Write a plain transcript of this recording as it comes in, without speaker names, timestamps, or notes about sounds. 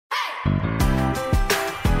That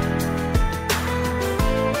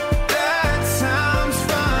sounds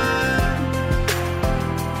fun.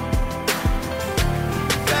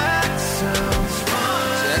 That sounds fun.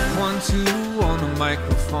 Check 1, 2 on the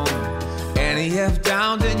microphone. NEF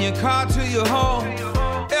down, then your car to your home.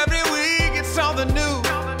 Every week it's something new.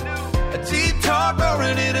 A deep talk or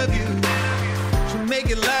an interview. She'll make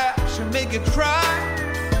you laugh, she'll make you cry.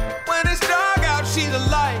 When it's dark out, she's a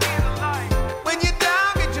light. When you're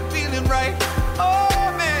down, get you feeling right. Oh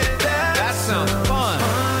man, that sounds fun.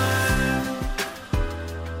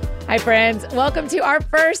 Hi friends, welcome to our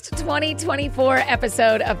first 2024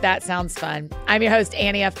 episode of That Sounds Fun. I'm your host,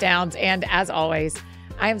 Annie F. Downs, and as always,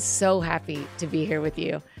 I am so happy to be here with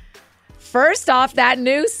you. First off, that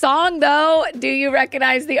new song though, do you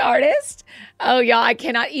recognize the artist? Oh y'all, I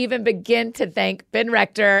cannot even begin to thank Ben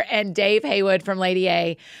Rector and Dave Haywood from Lady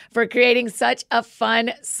A for creating such a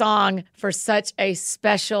fun song for such a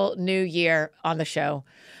special new year on the show.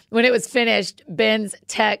 When it was finished, Ben's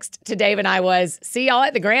text to Dave and I was, see y'all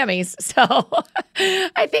at the Grammys. So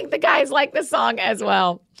I think the guys like the song as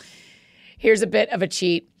well. Here's a bit of a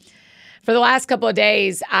cheat. For the last couple of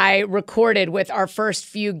days, I recorded with our first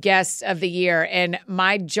few guests of the year, and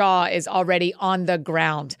my jaw is already on the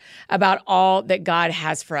ground about all that God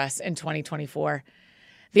has for us in 2024.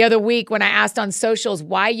 The other week, when I asked on socials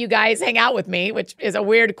why you guys hang out with me, which is a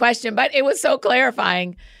weird question, but it was so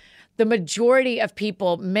clarifying, the majority of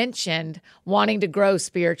people mentioned wanting to grow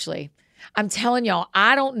spiritually. I'm telling y'all,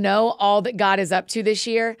 I don't know all that God is up to this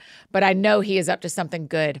year, but I know he is up to something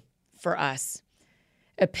good for us.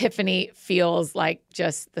 Epiphany feels like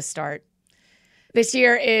just the start. This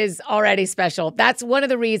year is already special. That's one of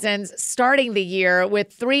the reasons starting the year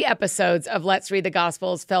with 3 episodes of Let's Read the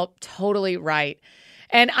Gospels felt totally right.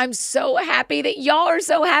 And I'm so happy that y'all are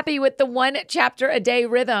so happy with the 1 chapter a day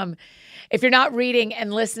rhythm. If you're not reading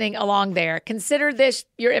and listening along there, consider this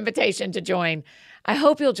your invitation to join. I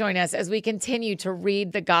hope you'll join us as we continue to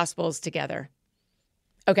read the Gospels together.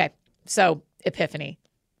 Okay, so Epiphany.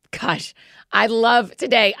 Gosh, I love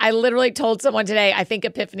today. I literally told someone today, I think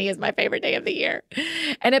Epiphany is my favorite day of the year.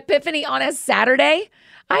 And Epiphany on a Saturday,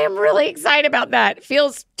 I am really excited about that. It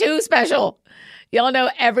feels too special. Y'all know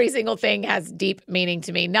every single thing has deep meaning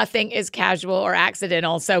to me. Nothing is casual or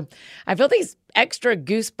accidental. So I feel these extra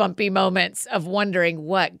goosebumpy moments of wondering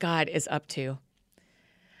what God is up to.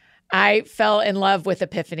 I fell in love with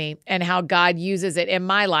Epiphany and how God uses it in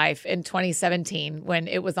my life in 2017 when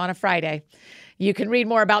it was on a Friday. You can read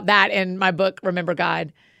more about that in my book, Remember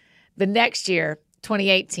God. The next year,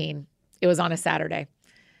 2018, it was on a Saturday.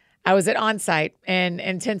 I was at On-Site, an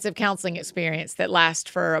intensive counseling experience that lasts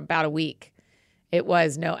for about a week. It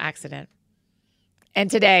was no accident. And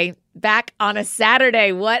today, back on a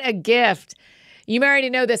Saturday, what a gift. You may already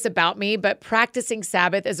know this about me, but practicing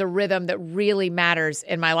Sabbath is a rhythm that really matters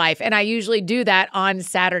in my life. And I usually do that on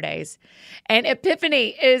Saturdays. And Epiphany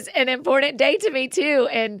is an important day to me too.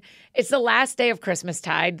 And it's the last day of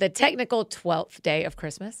Christmastide, the technical 12th day of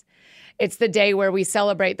Christmas. It's the day where we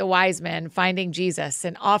celebrate the wise men finding Jesus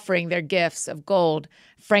and offering their gifts of gold,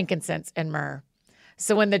 frankincense, and myrrh.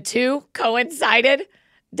 So when the two coincided,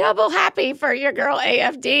 double happy for your girl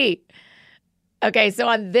AFD. Okay, so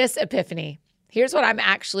on this Epiphany, here's what I'm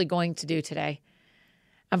actually going to do today.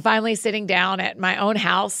 I'm finally sitting down at my own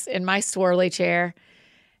house in my swirly chair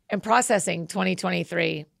and processing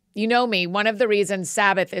 2023. You know me, one of the reasons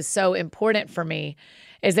Sabbath is so important for me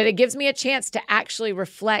is that it gives me a chance to actually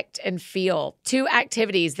reflect and feel, 2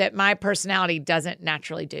 activities that my personality doesn't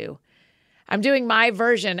naturally do. I'm doing my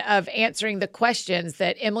version of answering the questions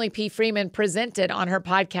that Emily P. Freeman presented on her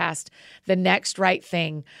podcast, The Next Right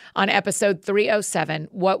Thing, on episode 307,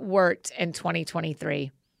 What Worked in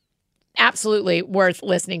 2023. Absolutely worth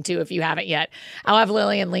listening to if you haven't yet. I'll have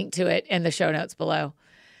Lillian link to it in the show notes below.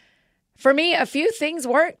 For me, a few things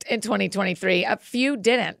worked in 2023, a few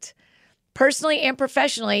didn't. Personally and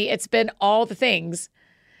professionally, it's been all the things,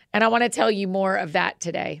 and I want to tell you more of that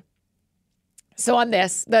today. So on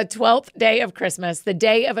this, the 12th day of Christmas, the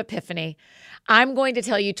day of Epiphany, I'm going to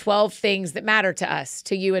tell you 12 things that matter to us,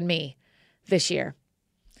 to you and me, this year.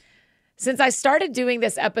 Since I started doing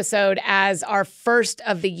this episode as our first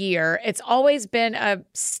of the year, it's always been a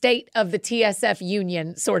state of the TSF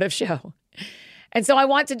Union sort of show. And so I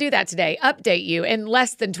want to do that today, update you in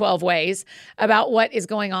less than 12 ways about what is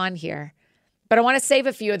going on here. But I want to save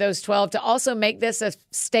a few of those 12 to also make this a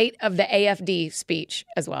state of the AFD speech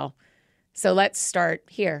as well. So let's start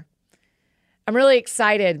here. I'm really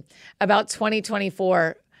excited about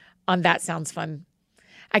 2024 on That Sounds Fun.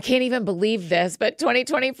 I can't even believe this, but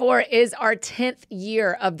 2024 is our 10th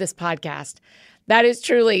year of this podcast. That is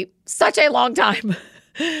truly such a long time.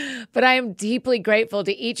 But I am deeply grateful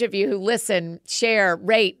to each of you who listen, share,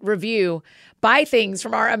 rate, review, buy things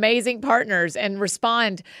from our amazing partners, and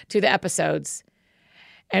respond to the episodes.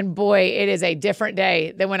 And boy, it is a different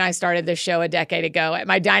day than when I started this show a decade ago at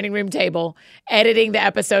my dining room table, editing the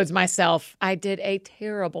episodes myself. I did a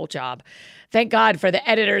terrible job. Thank God for the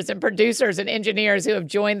editors and producers and engineers who have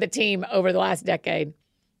joined the team over the last decade.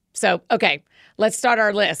 So, okay, let's start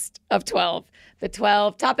our list of 12. The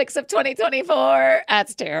 12 topics of 2024.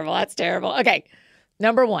 That's terrible. That's terrible. Okay,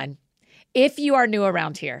 number 1, if you are new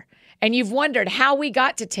around here, and you've wondered how we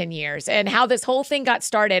got to 10 years and how this whole thing got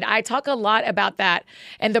started, I talk a lot about that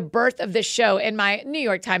and the birth of this show in my New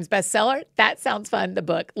York Times bestseller, That Sounds Fun, the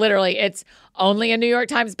book. Literally, it's only a New York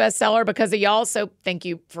Times bestseller because of y'all, so thank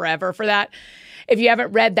you forever for that. If you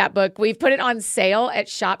haven't read that book, we've put it on sale at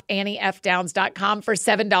shopanniefdowns.com for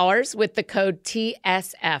 $7 with the code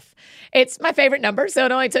TSF. It's my favorite number, so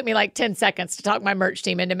it only took me like 10 seconds to talk my merch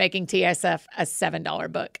team into making TSF a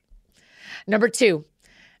 $7 book. Number 2,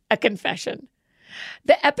 a confession.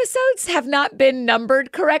 The episodes have not been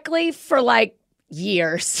numbered correctly for like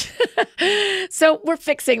years. So we're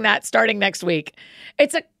fixing that starting next week.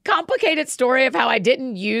 It's a complicated story of how I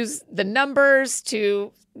didn't use the numbers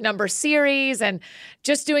to number series and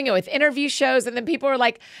just doing it with interview shows. And then people were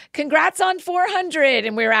like, congrats on 400.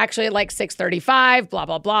 And we were actually at like 635, blah,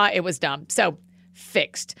 blah, blah. It was dumb. So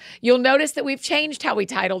fixed. You'll notice that we've changed how we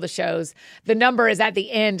title the shows. The number is at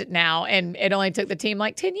the end now, and it only took the team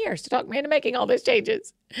like 10 years to talk me into making all those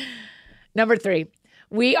changes. Number 3,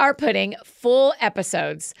 we are putting full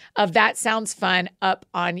episodes of That Sounds Fun up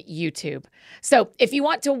on YouTube. So if you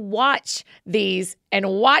want to watch these and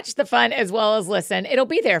watch the fun as well as listen, it'll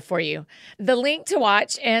be there for you. The link to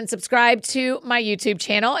watch and subscribe to my YouTube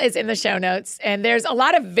channel is in the show notes, and there's a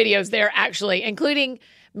lot of videos there actually, including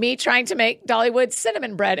me trying to make Dollywood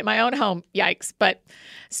cinnamon bread in my own home. Yikes. But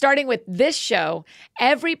starting with this show,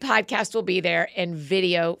 every podcast will be there in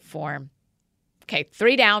video form. Okay,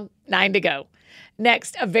 3 down, 9 to go.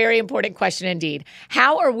 Next, a very important question indeed.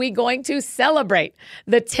 How are we going to celebrate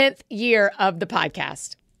the 10th year of the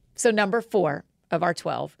podcast? So number 4 of our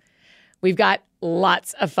 12. We've got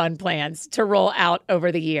lots of fun plans to roll out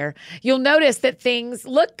over the year. You'll notice that things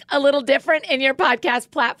look a little different in your podcast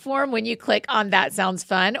platform when you click on That Sounds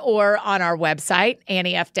Fun or on our website,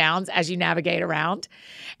 Annie F. Downs, as you navigate around.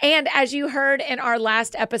 And as you heard in our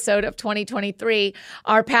last episode of 2023,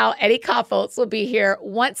 our pal Eddie Koffoltz will be here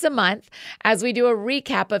once a month as we do a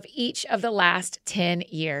recap of each of the last 10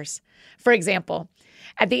 years. For example,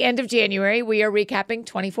 at the end of January, we are recapping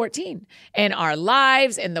 2014 and our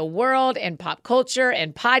lives in the world and pop culture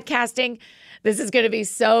and podcasting. This is going to be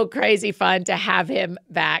so crazy fun to have him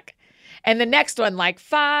back. And the next one, like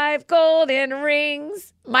 5 golden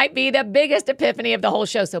rings, might be the biggest epiphany of the whole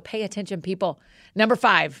show. So pay attention, people. Number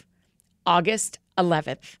 5, August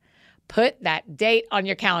 11th. Put that date on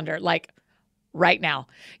your calendar, like right now.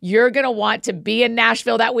 You're going to want to be in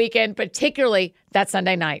Nashville that weekend, particularly that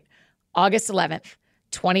Sunday night, August 11th.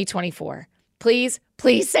 2024. Please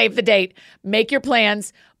save the date. Make your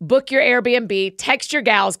plans, book your Airbnb, text your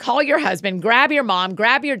gals, call your husband, grab your mom,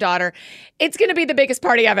 grab your daughter. It's going to be the biggest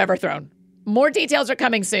party I've ever thrown. More details are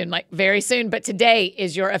coming soon, like very soon, but today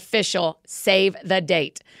is your official save the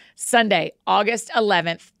date. Sunday, August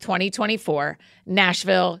 11th, 2024,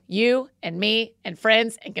 Nashville, you and me and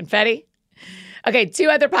friends and confetti. Okay, 2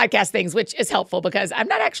 other podcast things, which is helpful because I'm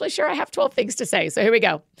not actually sure I have 12 things to say. So here we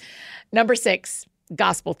go. Number 6.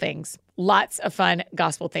 Gospel things. Lots of fun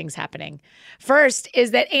gospel things happening. First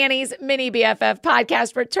is that Annie's Mini BFF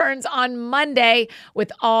podcast returns on Monday with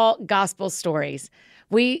all gospel stories.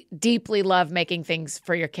 We deeply love making things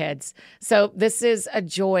for your kids, so this is a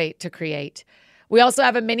joy to create. We also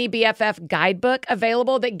have a Mini BFF guidebook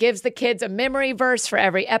available that gives the kids a memory verse for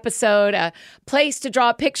every episode, a place to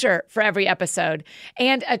draw a picture for every episode,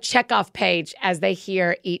 and a checkoff page as they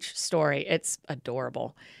hear each story. It's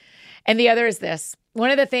adorable. And the other is this. One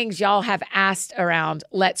of the things y'all have asked around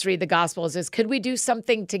Let's Read the Gospels is, could we do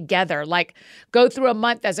something together, like go through a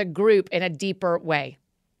month as a group in a deeper way?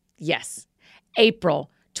 Yes. April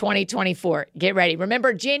 2024. Get ready.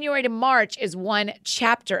 Remember, January to March is 1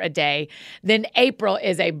 chapter a day. Then April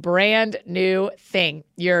is a brand new thing.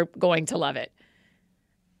 You're going to love it.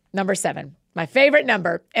 Number 7, my favorite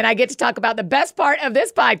number, and I get to talk about the best part of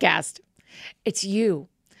this podcast. It's you.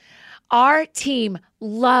 Our team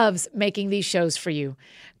loves making these shows for you.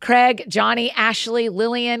 Craig, Johnny, Ashley,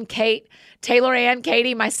 Lillian, Kate, Taylor Ann,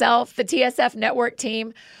 Katie, myself, the TSF Network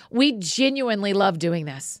team. We genuinely love doing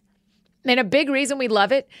this. And a big reason we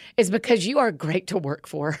love it is because you are great to work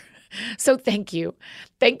for. So thank you.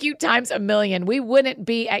 Thank you times a million. We wouldn't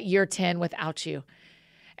be at year 10 without you.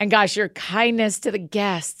 And gosh, your kindness to the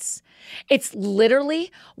guests. It's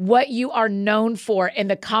literally what you are known for in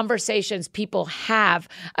the conversations people have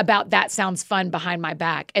about That Sounds Fun behind my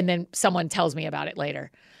back. And then someone tells me about it later.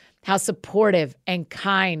 How supportive and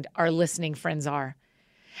kind our listening friends are.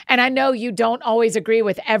 And I know you don't always agree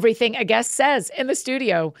with everything a guest says in the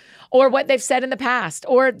studio or what they've said in the past.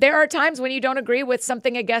 Or there are times when you don't agree with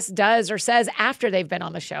something a guest does or says after they've been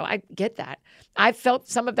on the show. I get that. I've felt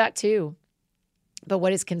some of that too. But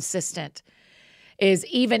what is consistent is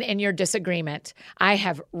even in your disagreement, I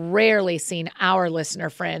have rarely seen our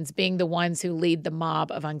listener friends being the ones who lead the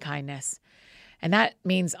mob of unkindness. And that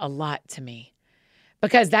means a lot to me.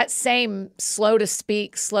 Because that same slow to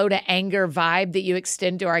speak, slow to anger vibe that you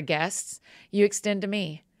extend to our guests, you extend to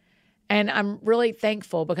me. And I'm really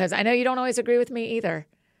thankful because I know you don't always agree with me either.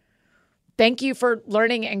 Thank you for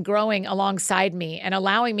learning and growing alongside me and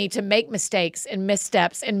allowing me to make mistakes and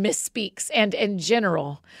missteps and misspeaks and in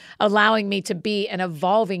general, allowing me to be an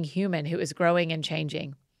evolving human who is growing and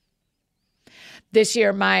changing. This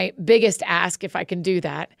year, my biggest ask, if I can do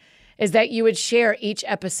that, is that you would share each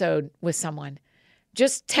episode with someone.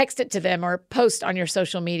 Just text it to them or post on your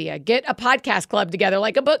social media. Get a podcast club together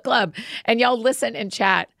like a book club and y'all listen and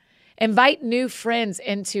chat. Invite new friends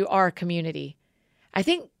into our community. I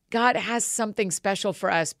think God has something special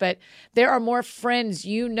for us, but there are more friends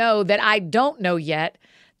you know that I don't know yet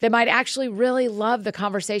that might actually really love the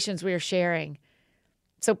conversations we are sharing.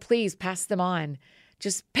 So please pass them on.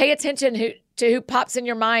 Just pay attention to who pops in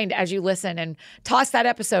your mind as you listen and toss that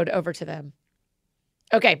episode over to them.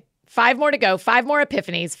 Okay, 5 more to go, 5 more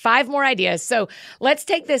epiphanies, 5 more ideas. So let's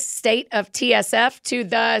take this state of TSF to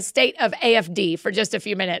the state of AFD for just a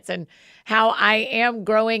few minutes and how I am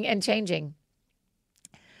growing and changing.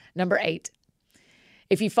 Number 8.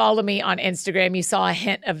 If you follow me on Instagram, you saw a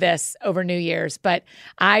hint of this over New Year's, but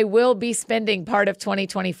I will be spending part of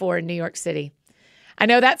 2024 in New York City. I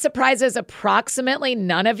know that surprises approximately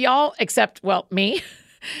none of y'all except, well, me.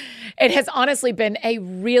 It has honestly been a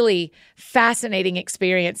really fascinating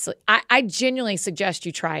experience. I genuinely suggest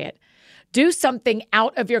you try it. Do something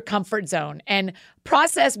out of your comfort zone and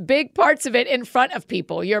process big parts of it in front of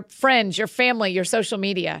people, your friends, your family, your social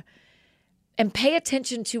media. And pay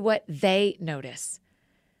attention to what they notice.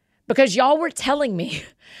 Because y'all were telling me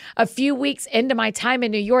a few weeks into my time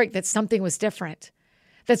in New York that something was different,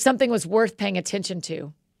 that something was worth paying attention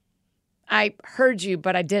to. I heard you,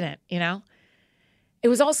 but I didn't, It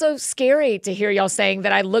was also scary to hear y'all saying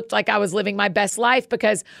that I looked like I was living my best life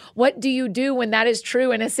because what do you do when that is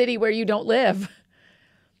true in a city where you don't live?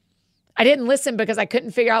 I didn't listen because I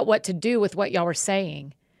couldn't figure out what to do with what y'all were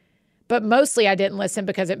saying. But mostly I didn't listen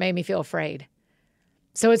because it made me feel afraid.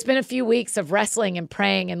 So it's been a few weeks of wrestling and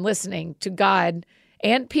praying and listening to God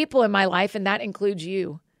and people in my life, and that includes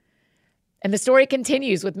you. And the story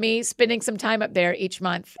continues with me spending some time up there each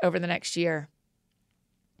month over the next year.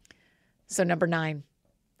 So number 9,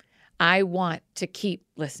 I want to keep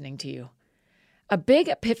listening to you. A big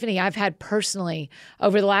epiphany I've had personally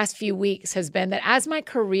over the last few weeks has been that as my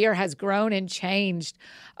career has grown and changed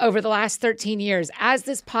over the last 13 years, as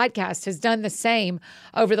this podcast has done the same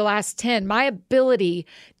over the last 10, my ability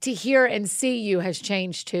to hear and see you has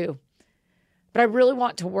changed too. But I really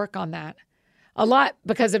want to work on that. A lot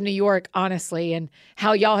because of New York, honestly, and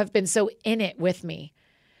how y'all have been so in it with me.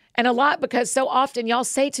 And a lot because so often y'all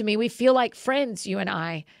say to me, we feel like friends, you and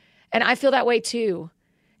I feel that way too.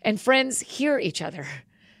 And friends hear each other.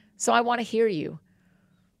 So I want to hear you.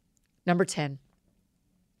 Number 10.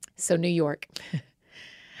 So New York.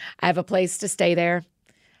 I have a place to stay there.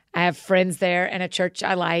 I have friends there and a church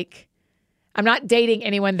I like. I'm not dating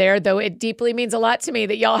anyone there, though it deeply means a lot to me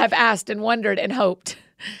that y'all have asked and wondered and hoped.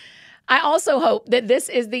 I also hope that this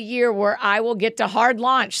is the year where I will get to hard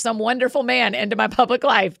launch some wonderful man into my public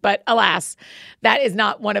life. But alas, that is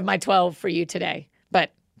not one of my 12 for you today.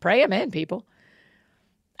 But pray I'm in, people.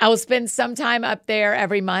 I will spend some time up there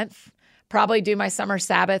every month, probably do my summer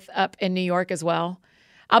Sabbath up in New York as well.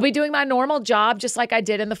 I'll be doing my normal job just like I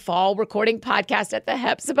did in the fall, recording podcasts at the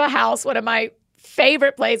Hephzibah House, one of my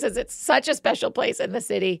favorite places. It's such a special place in the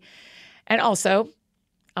city. And also,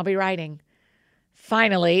 I'll be writing.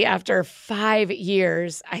 Finally, after 5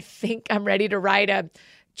 years, I think I'm ready to write a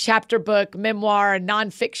chapter book, memoir,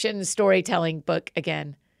 nonfiction storytelling book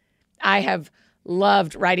again. I have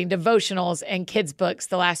loved writing devotionals and kids' books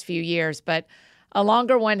the last few years, but a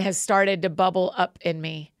longer one has started to bubble up in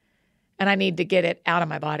me, and I need to get it out of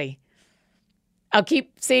my body. I'll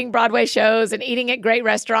keep seeing Broadway shows and eating at great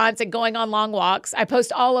restaurants and going on long walks. I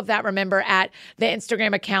post all of that, remember, at the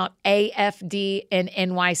Instagram account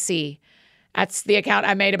AFDNNYC. That's the account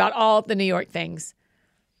I made about all the New York things.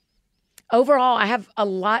 Overall, I have a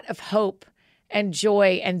lot of hope and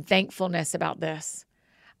joy and thankfulness about this.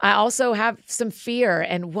 I also have some fear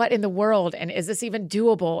and what in the world, and is this even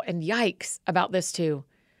doable, and yikes about this too.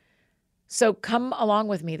 So come along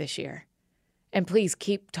with me this year, and please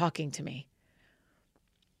keep talking to me.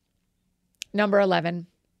 Number 11,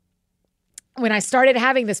 when I started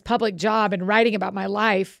having this public job and writing about my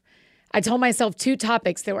life, I told myself 2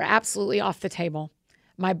 topics that were absolutely off the table: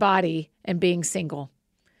 my body and being single.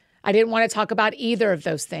 I didn't want to talk about either of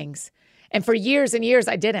those things. And for years and years,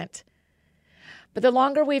 I didn't. But the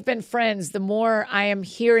longer we've been friends, the more I am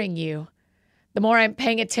hearing you, the more I'm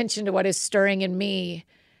paying attention to what is stirring in me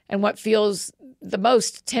and what feels the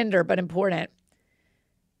most tender but important.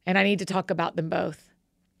 And I need to talk about them both.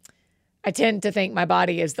 I tend to think my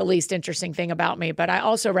body is the least interesting thing about me, but I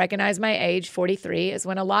also recognize my age, 43, is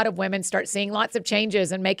when a lot of women start seeing lots of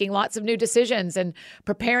changes and making lots of new decisions and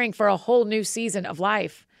preparing for a whole new season of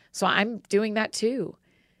life. So I'm doing that too.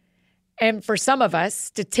 And for some of us,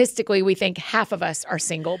 statistically, we think half of us are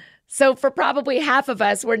single. So for probably half of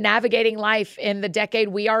us, we're navigating life in the decade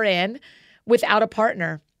we are in without a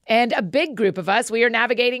partner. And a big group of us, we are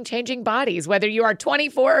navigating changing bodies, whether you are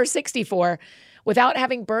 24 or 64, without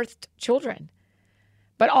having birthed children.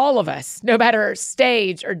 But all of us, no matter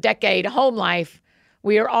stage or decade, home life,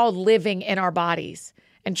 we are all living in our bodies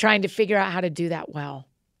and trying to figure out how to do that well.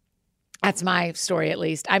 That's my story, at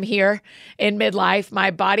least. I'm here in midlife.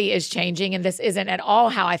 My body is changing, and this isn't at all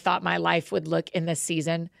how I thought my life would look in this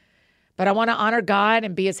season. But I want to honor God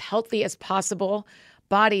and be as healthy as possible,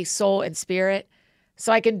 body, soul, and spirit,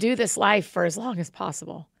 so I can do this life for as long as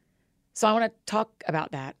possible. So I want to talk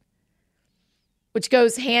about that, which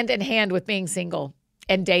goes hand in hand with being single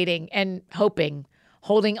and dating and hoping,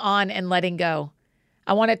 holding on and letting go.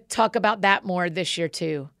 I want to talk about that more this year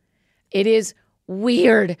too. It is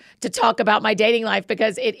weird to talk about my dating life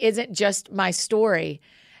because it isn't just my story.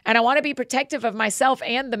 And I want to be protective of myself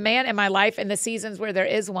and the man in my life in the seasons where there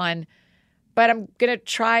is one. But I'm going to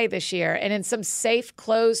try this year. And in some safe,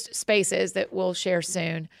 closed spaces that we'll share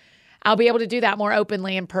soon, I'll be able to do that more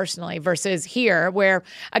openly and personally versus here where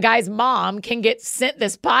a guy's mom can get sent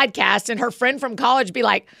this podcast and her friend from college be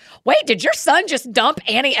like, wait, did your son just dump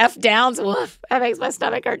Annie F. Downs? Woof, that makes my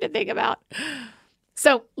stomach hurt to think about.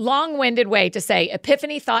 So long-winded way to say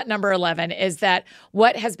Epiphany thought number 11 is that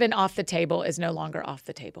what has been off the table is no longer off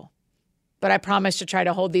the table. But I promise to try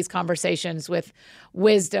to hold these conversations with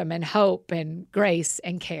wisdom and hope and grace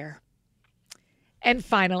and care. And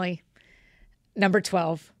finally, number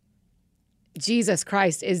 12, Jesus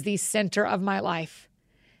Christ is the center of my life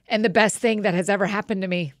and the best thing that has ever happened to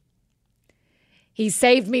me. He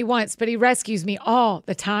saved me once, but he rescues me all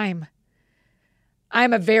the time.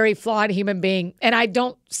 I'm a very flawed human being, and I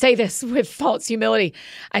don't say this with false humility.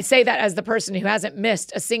 I say that as the person who hasn't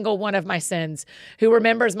missed a single one of my sins, who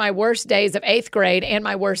remembers my worst days of 8th grade and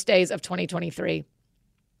my worst days of 2023.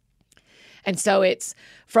 And so it's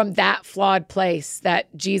from that flawed place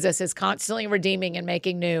that Jesus is constantly redeeming and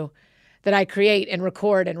making new that I create and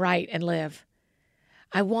record and write and live.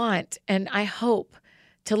 I want and I hope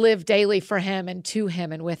to live daily for him and to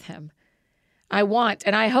him and with him. I want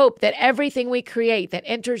and I hope that everything we create that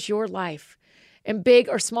enters your life in big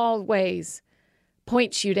or small ways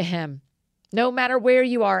points you to him. No matter where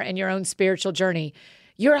you are in your own spiritual journey,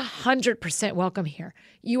 you're 100% welcome here.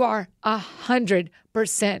 You are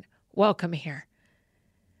 100% welcome here.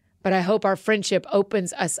 But I hope our friendship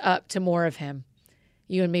opens us up to more of him,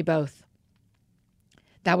 you and me both.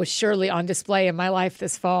 That was surely on display in my life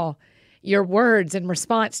this fall. Your words in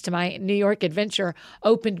response to my New York adventure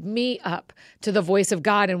opened me up to the voice of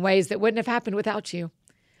God in ways that wouldn't have happened without you.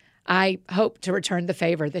 I hope to return the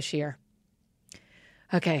favor this year.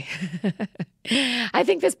 Okay. I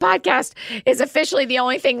think this podcast is officially the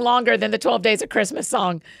only thing longer than the 12 Days of Christmas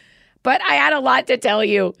song. But I had a lot to tell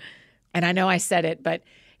you. And I know I said it, but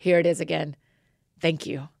here it is again. Thank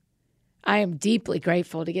you. I am deeply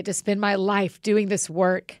grateful to get to spend my life doing this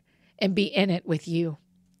work and be in it with you.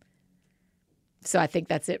 So I think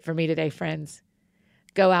that's it for me today, friends.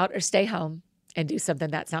 Go out or stay home and do something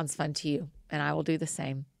that sounds fun to you, and I will do the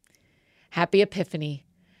same. Happy Epiphany.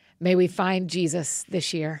 May we find Jesus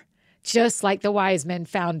this year, just like the wise men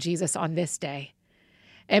found Jesus on this day.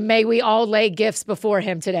 And may we all lay gifts before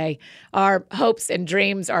him today, our hopes and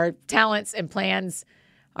dreams, our talents and plans,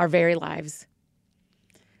 our very lives.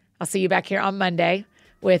 I'll see you back here on Monday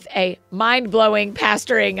with a mind-blowing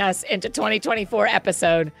pastoring us into 2024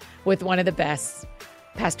 episode with one of the best,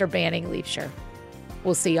 Pastor Banning Leafshire.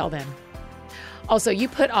 We'll see y'all then. Also, you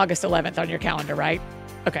put August 11th on your calendar, right?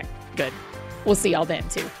 Okay, good. We'll see y'all then,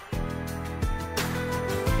 too.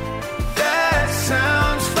 That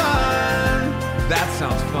sounds fun. That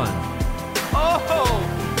sounds fun.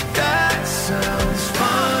 Oh!